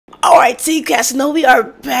Alright, Team Casanova, we are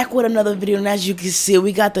back with another video, and as you can see,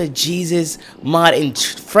 we got the Jesus mod, and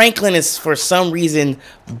Franklin is for some reason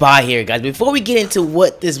by here, guys. Before we get into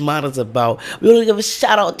what this mod is about, we want to give a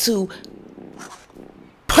shout out to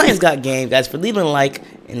Pines Got Game, guys, for leaving a like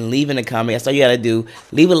and leaving a comment. That's all you gotta do.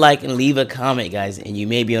 Leave a like and leave a comment, guys, and you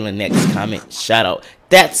may be on the next comment shout out.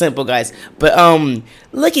 That simple, guys. But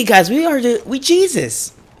looky, guys, we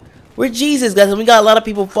Jesus. We're Jesus, guys, and we got a lot of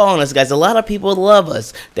people following us, guys. A lot of people love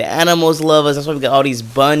us. The animals love us. That's why we got all these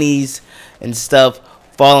bunnies and stuff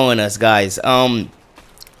following us, guys.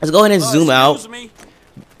 Let's go ahead and zoom out.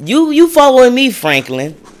 You following me,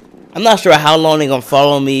 Franklin? I'm not sure how long they're gonna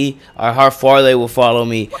follow me or how far they will follow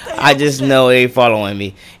me. I just know they following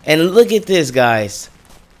me. And look at this, guys.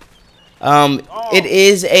 It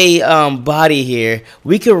is a body here.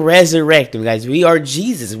 We could resurrect him, guys. We are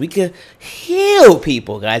Jesus. We could heal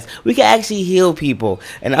people, guys. We can actually heal people.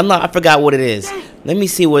 And I forgot what it is. Let me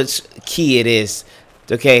see what key it is.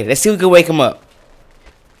 Okay, let's see if we can wake him up.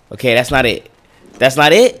 Okay, that's not it. That's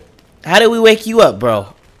not it? How did we wake you up,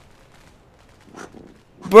 bro?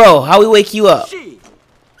 Bro, how we wake you up?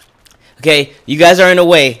 Okay, you guys are in the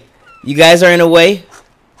way. You guys are in the way.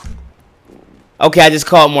 Okay, I just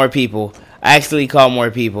called more people. I actually called more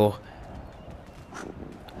people.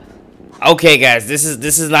 Okay, guys, this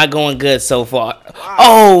is not going good so far.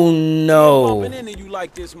 Oh no! Should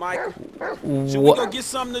we go get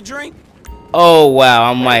something to drink? Oh wow,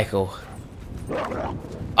 I'm Michael.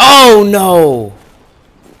 Oh no!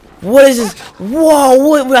 What is this? Whoa!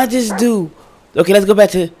 What did I just do? Okay, let's go back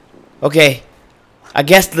to. Okay, I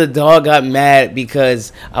guess the dog got mad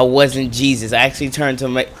because I wasn't Jesus. I actually turned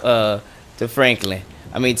to Franklin.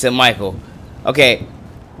 I mean to Michael. Okay,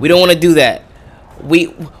 we don't want to do that. We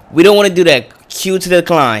don't want to do that. Q to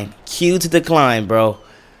decline. Q to decline, bro.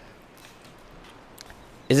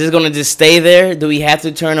 Is this gonna just stay there? Do we have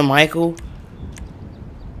to turn to Michael?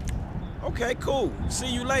 Okay, cool.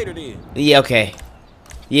 See you later then. Yeah, okay.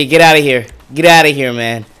 Yeah, get out of here. Get out of here,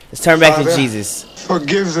 man. Let's turn back to Jesus.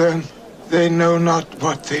 Forgive them. They know not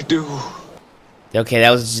what they do. Okay,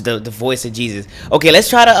 that was the voice of Jesus. Okay, let's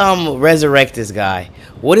try to resurrect this guy.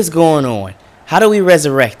 What is going on? How do we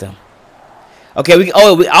resurrect him? Okay, we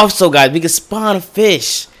also, guys, we can spawn we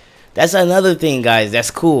That's another thing, guys.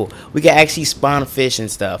 That's cool. We can actually spawn fish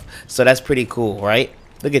and stuff. So that's pretty cool, right?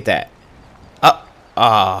 Look at that.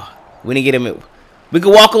 We didn't get him. We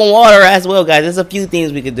could walk on water as well, guys. There's a few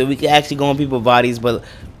things we could do. We could actually go on people's bodies, but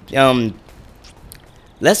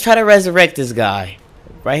let's try to resurrect this guy.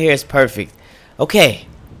 Right here is perfect. Okay.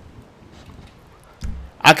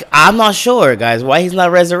 I'm not sure, guys, why he's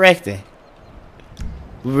not resurrecting.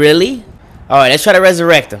 Really? Alright, let's try to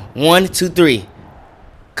resurrect him. 1, 2, 3.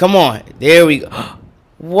 Come on. There we go.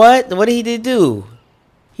 What? What did he do?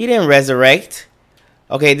 He didn't resurrect.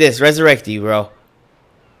 Okay, resurrect you, bro.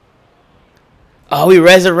 Oh, we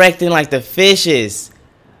resurrecting like the fishes.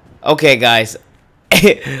 Okay, guys.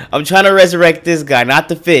 I'm trying to resurrect this guy, not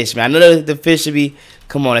the fish, man. I know the fish should be.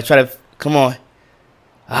 Come on, let's try to. Come on.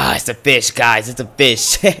 It's a fish, guys. It's a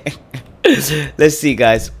fish. Let's see,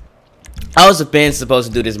 guys. I was supposed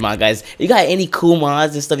to do this mod, guys. You got any cool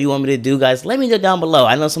mods and stuff you want me to do, guys? Let me know down below.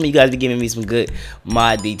 I know some of you guys be giving me some good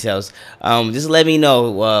mod details. Just let me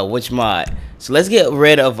know which mod. So let's get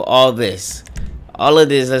rid of all this. All of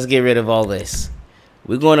this. Let's get rid of all this.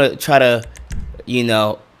 We're gonna try to,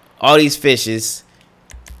 all these fishes.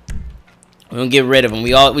 We're gonna get rid of them.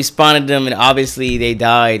 We spawned them, and obviously they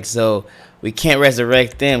died, so we can't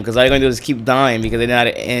resurrect them because all you're gonna do is keep dying because they're not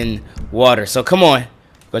in water. So come on,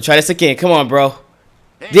 go try this again. Come on, bro.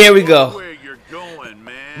 There we go. Where you're going,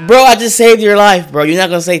 man. Bro, I just saved your life, bro. You're not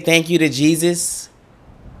gonna say thank you to Jesus?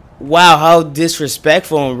 Wow, how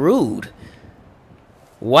disrespectful and rude.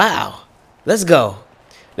 Wow. Let's go.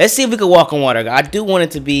 Let's see if we can walk on water. I do want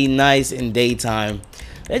it to be nice in daytime.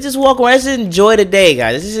 Let's just walk around. Let's just enjoy the day,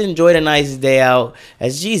 guys. Let's just enjoy the nice day out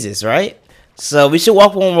as Jesus, right? So we should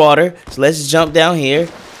walk on water. So let's jump down here.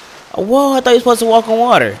 Oh, whoa, I thought you were supposed to walk on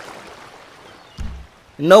water.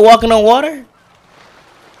 No walking on water?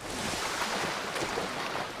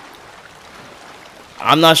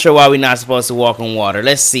 I'm not sure why we're not supposed to walk on water.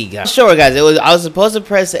 Let's see, guys. Sure, guys. I was supposed to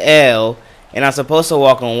press L, and I'm supposed to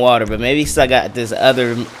walk on water, but maybe since I got this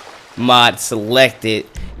other mod selected,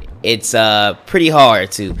 it's pretty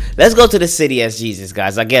hard to. Let's go to the city as Jesus,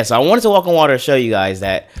 guys. I guess I wanted to walk on water to show you guys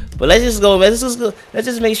that, but let's just go. Let's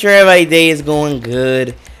just make sure everybody's day is going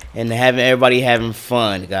good and everybody having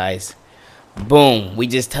fun, guys. Boom, we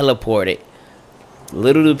just teleported.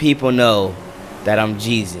 Little do people know that I'm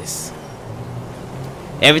Jesus.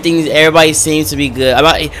 Everybody seems to be good.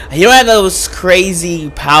 You don't have those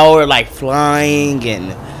crazy power like flying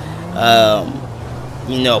and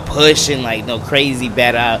you know, pushing like no crazy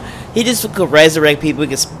bad out. He just could resurrect people. He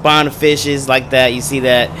could spawn fishes like that. You see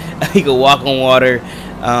that? He could walk on water.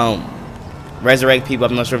 Resurrect people.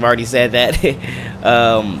 I'm not sure if I already said that.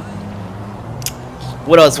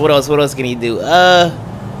 What else? What else can he do?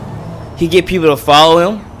 He get people to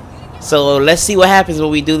follow him. So let's see what happens when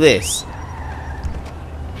we do this.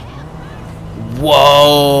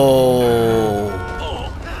 Whoa!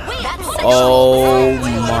 Oh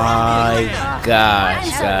my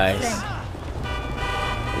gosh, guys!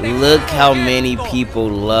 Look how many people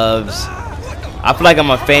loves. I feel like I'm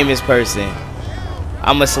a famous person.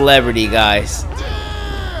 I'm a celebrity, guys.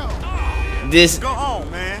 This.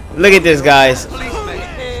 Look at this, guys.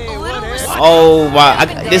 Oh my!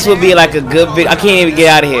 This would be like a good video. I can't even get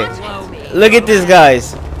out of here. Look at this,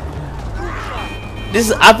 guys.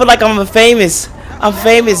 This. I feel like I'm famous. I'm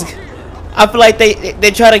famous. I feel like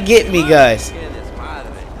they try to get me, guys.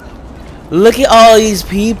 Look at all these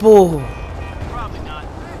people.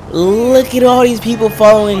 Look at all these people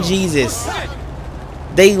following Jesus.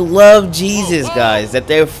 They love Jesus, guys. That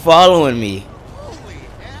they're following me.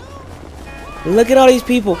 Look at all these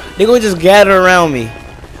people. They're gonna just gather around me.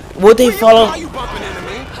 Would they follow?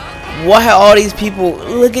 Why are all these people?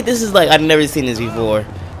 Look at this. Is like I've never seen this before.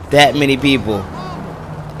 That many people.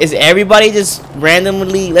 Is everybody just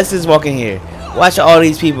randomly? Let's just walk in here. Watch all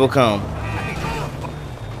these people come.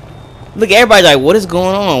 Look, everybody's like, what is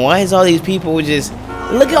going on? Why is all these people just?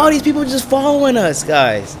 Look at all these people just following us,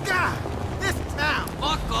 guys. God, this town.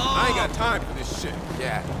 I ain't got time for this shit.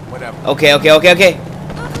 Yeah, whatever. Okay.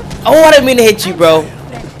 Oh, I didn't mean to hit you, bro.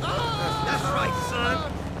 That's right,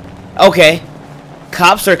 son. Okay.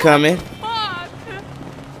 Cops are coming. I'ma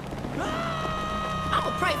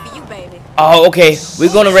pray for you, baby. Oh, okay.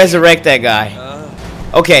 We're gonna resurrect that guy.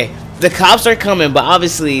 Okay. The cops are coming, but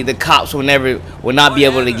obviously the cops will not be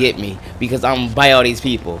able to get me because I'm by all these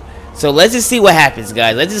people. So let's just see what happens,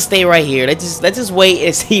 guys. Let's just stay right here. Let's just wait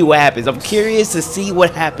and see what happens. I'm curious to see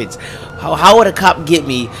what happens. How would a cop get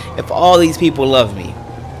me if all these people love me?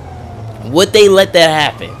 Would they let that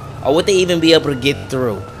happen? Or would they even be able to get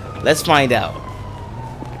through? Let's find out.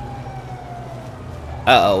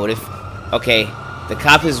 Uh-oh, what if... Okay, the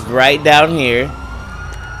cop is right down here.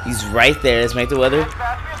 He's right there. Let's make the weather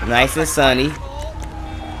nice and sunny.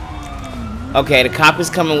 Okay, the cop is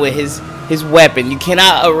coming with his weapon. You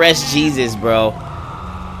cannot arrest Jesus, bro.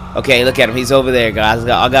 Okay, look at him. He's over there, guys.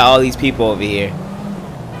 I got all these people over here.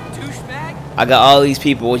 I got all these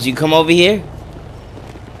people. Would you come over here?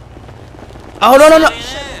 Oh, no.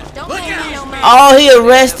 Oh, he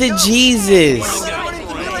arrested Jesus.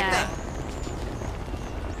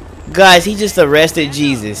 Guys, he just arrested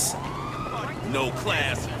Jesus. No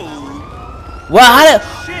class, fool. Wow,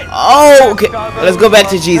 oh, okay. Let's go back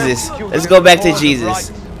to Jesus. Let's go back to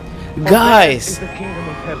Jesus. Guys,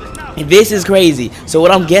 this is crazy. So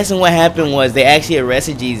what I'm guessing what happened was they actually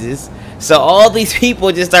arrested Jesus. So all these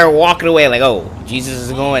people just start walking away like, oh, Jesus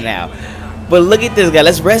is going now. But look at this guy.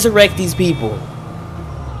 Let's resurrect these people.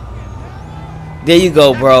 There you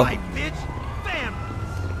go, bro.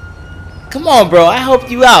 Come on, bro. I helped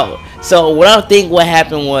you out. So what I think what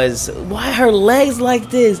happened was, why her legs like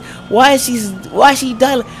this? Why she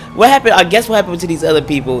done? What happened? I guess what happened to these other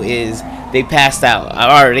people is they passed out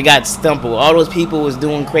or they got stumbled. All those people was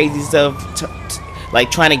doing crazy stuff, like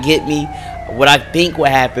trying to get me. What I think what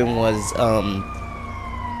happened was,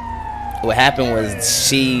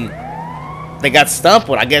 they got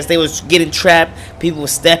stumbled. I guess they was getting trapped. People were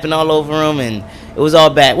stepping all over them, and it was all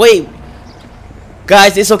bad. Wait,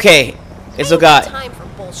 guys, it's okay. It's okay.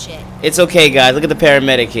 It's okay, guys. Look at the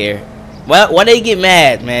paramedic here. Why they get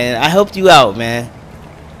mad, man? I helped you out, man.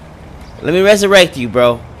 Let me resurrect you,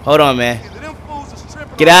 bro. Hold on, man.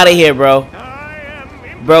 Get out of here, bro.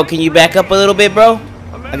 Bro, can you back up a little bit, bro?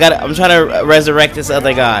 I'm trying to resurrect this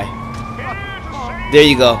other guy. There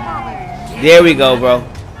you go. There we go, bro.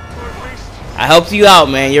 I helped you out,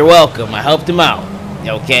 man. You're welcome. I helped him out.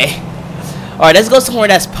 Okay. All right, let's go somewhere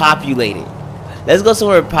that's populated. Let's go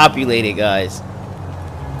somewhere populated, guys.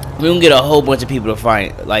 We're gonna get a whole bunch of people to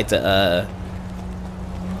find, like, to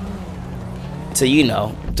you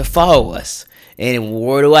know, to follow us. And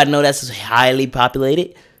where do I know that's highly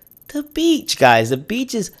populated? The beach, guys. The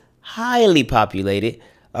beach is highly populated.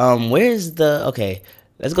 Where's the? Okay,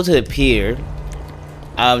 let's go to the pier.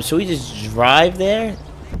 Should we just drive there?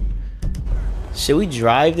 Should we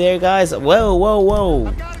drive there, guys?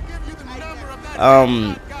 Whoa.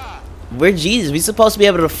 We're Jesus. We're supposed to be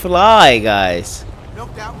able to fly, guys. No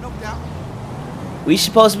doubt. We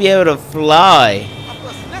supposed to be able to fly.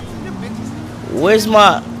 Where's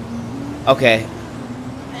my... Okay.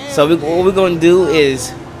 So what we're going to do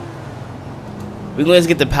is... We're going to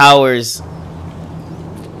get the powers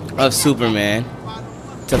of Superman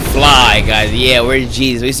to fly, guys. Yeah, we're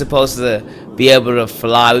Jesus. We're supposed to be able to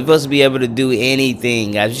fly. We're supposed to be able to do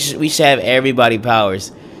anything, guys. We should have everybody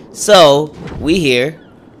powers. So, we here.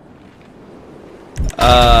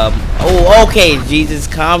 Oh, okay, Jesus,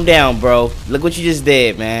 calm down, bro. Look what you just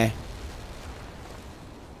did, man.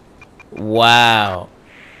 Wow.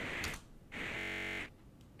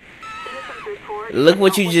 Look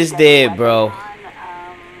what you just did, bro.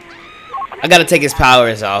 I gotta take his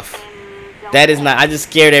powers off. That is not... I just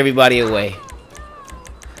scared everybody away.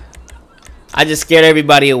 I just scared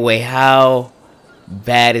everybody away. How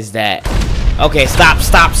bad is that? Okay,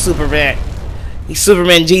 stop, Superman. He's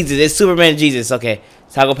Superman Jesus. It's Superman Jesus. Okay,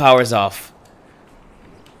 toggle powers off.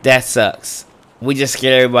 That sucks. We just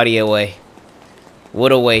scared everybody away.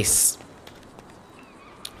 What a waste.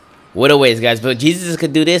 What a waste, guys. But Jesus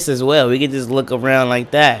could do this as well. We could just look around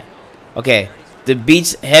like that. Okay, the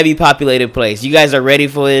beach, heavy populated place. You guys are ready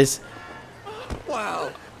for this?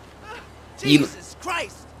 Wow. Jesus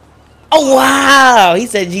Christ. Oh, wow. He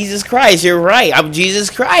said Jesus Christ. You're right. I'm Jesus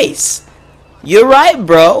Christ. You're right,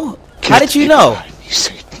 bro. How did you know?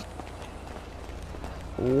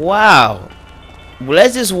 Wow. Well,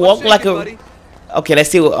 let's just walk like a... Okay, let's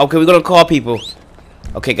see. Okay, we're going to call people.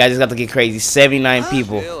 Okay, guys, it's got to get crazy. 79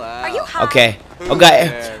 people. Are you high? Okay.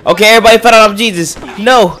 Okay, everybody found out I'm Jesus.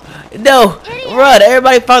 No. Run.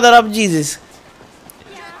 Everybody found out I'm Jesus.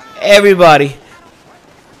 Everybody.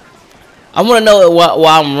 I want to know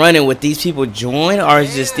why I'm running. With these people join, or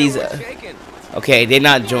is just these... Okay, they're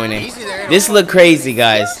not joining. This look crazy,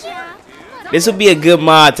 guys. This would be a good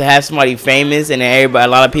mod to have somebody famous and then everybody, a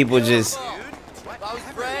lot of people just...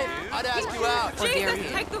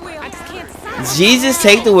 Jesus,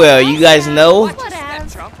 take the wheel. You guys know?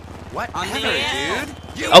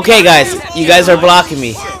 Okay, guys. You guys are blocking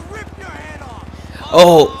me.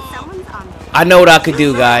 Oh, I know what I could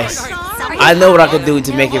do, guys. I know what I could do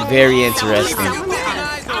to make it very interesting.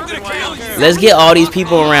 Let's get all these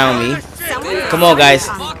people around me. Come on, guys.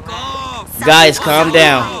 Guys, calm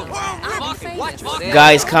down.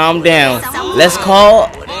 Guys, calm down. Let's call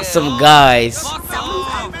some guys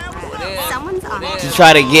to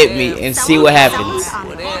try to get me and see what happens.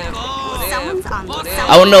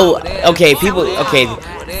 I don't know. Okay, people. Okay,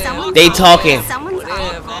 they talking.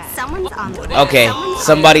 Okay,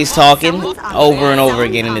 somebody's talking over and over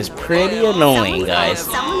again, and it's pretty annoying, guys.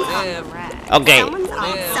 Okay,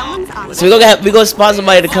 so we're gonna spot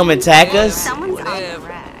somebody to come attack us,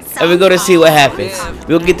 and we're gonna see what happens.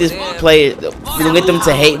 We'll get this player. We're gonna get them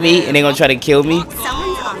to hate me, and they're gonna try to kill me.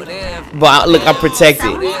 But look, I'm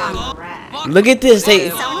protected. Look at this.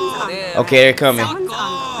 Okay, they're coming.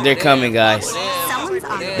 They're coming, guys.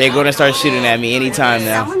 They're gonna start shooting at me anytime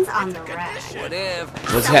now.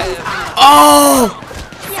 What's happening? Oh!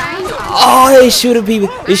 Oh, they shooting people.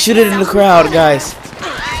 They shooting in the crowd, guys.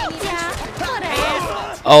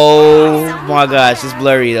 Oh my gosh, it's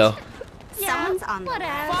blurry though.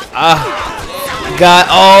 God,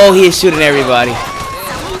 oh, he's shooting everybody.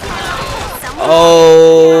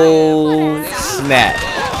 Oh, snap.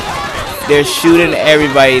 They're shooting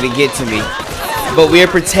everybody to get to me. But we're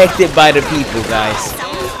protected by the people, guys.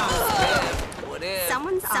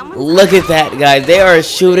 Look at that, guys. They are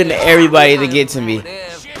shooting everybody to get to me.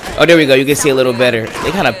 Oh, there we go. You can see a little better.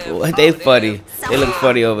 They funny. They look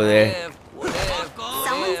funny over there.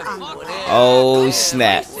 Oh,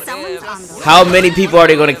 snap. How many people are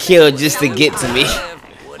they going to kill just to get to me?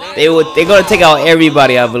 They're going to take out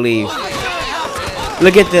everybody, I believe.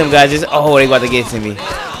 Look at them, guys. Oh, they about to get to me.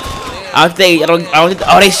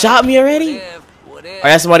 Oh, they shot me already? Or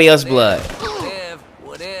that's somebody else's blood?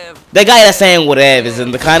 That guy that's saying whatever is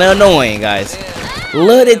kind of annoying, guys.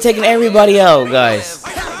 Look, they're taking everybody out, guys.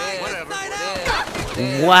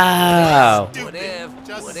 Wow.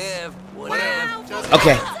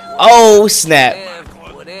 Okay. Oh, snap.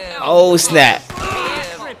 Oh, snap.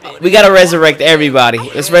 We gotta resurrect everybody.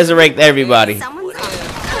 Let's resurrect everybody.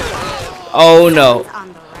 Oh, no.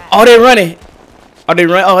 Oh, they're running. Oh,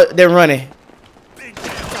 they're running.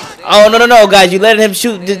 Oh, no, guys. You letting him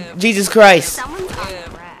shoot Jesus Christ.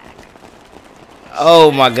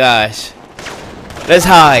 Oh, my gosh. Let's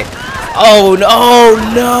hide. Oh,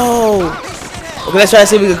 no. Okay, let's try to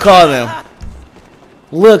see if we can call them.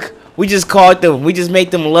 Look, we just called them. We just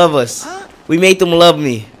made them love us. We made them love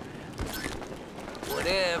me.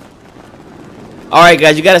 Alright,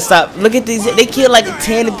 guys, you gotta stop. Look at these. They killed like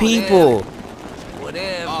 10 people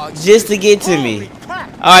just to get to me.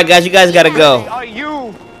 Alright, guys, you guys gotta go.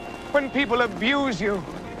 When people abuse you.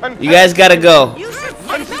 You guys gotta go.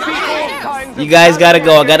 You guys gotta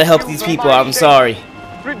go. I gotta help these people. I'm sorry.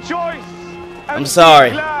 Rejoice I'm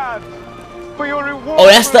sorry. Oh,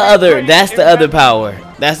 that's the other power.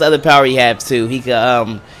 That's the other power he has too. He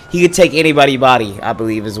could take anybody's body, I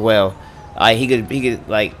believe, as well. He could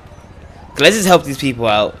like, let's just help these people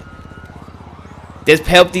out. Just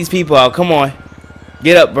help these people out. Come on,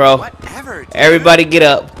 get up, bro. Whatever, dude. Everybody, get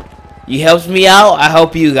up. You helped me out. I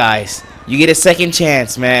help you guys. You get a second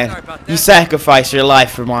chance, man. You sacrificed your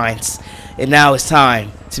life for mine, and now it's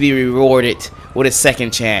time to be rewarded with a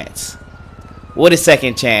second chance. What a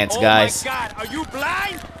second chance, guys. Oh my God, are you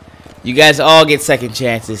blind? You guys all get second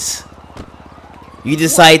chances. You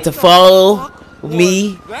decide to follow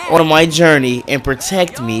me on my journey and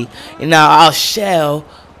protect me, and now I shall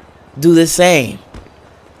do the same.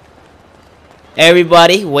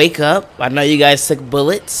 Everybody, wake up. I know you guys took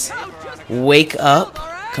bullets. Wake up.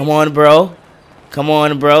 Come on, bro. Come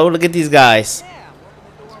on, bro. Look at these guys.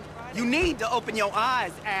 You need to open your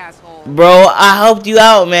eyes, asshole. Bro, I helped you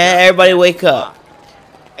out, man. Everybody wake up.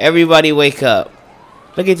 Everybody wake up.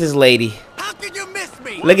 Look at this lady. How could you miss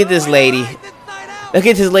me? Look at this lady. Look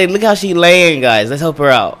at this lady. Look how she laying, guys. Let's help her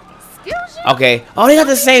out. Okay. Oh, they got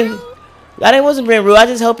the same. I wasn't being rude. I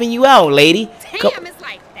just helping you out, lady. Damn, it's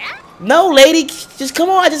like that? No, lady. Just come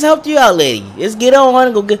on. I just helped you out, lady. Just get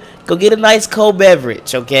on. Go get a nice cold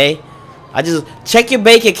beverage, okay? I just check your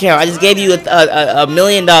bank account. I just gave you $1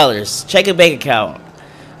 million. Check your bank account.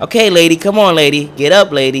 Okay, lady. Come on, lady. Get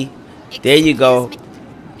up, lady. There you go.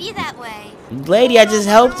 Be that way. Lady, I just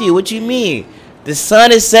helped you. What you mean? The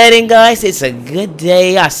sun is setting, guys. It's a good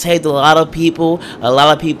day. I saved a lot of people. A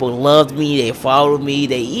lot of people loved me. They followed me.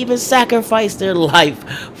 They even sacrificed their life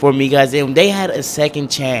for me, guys. And they had a second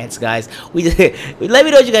chance, guys. Let me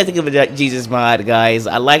know what you guys think of the Jesus mod, guys.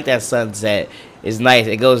 I like that sunset. It's nice.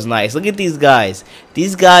 It goes nice. Look at these guys.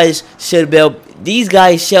 These guys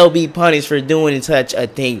shall be punished for doing such a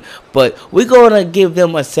thing. But we're gonna give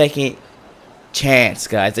them a second chance,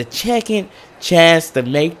 guys. A second chance to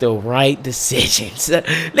make the right decisions. Let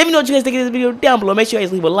me know what you guys think of this video down below. Make sure you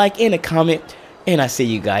guys leave a like and a comment, and I'll see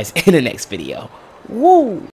you guys in the next video. Woo!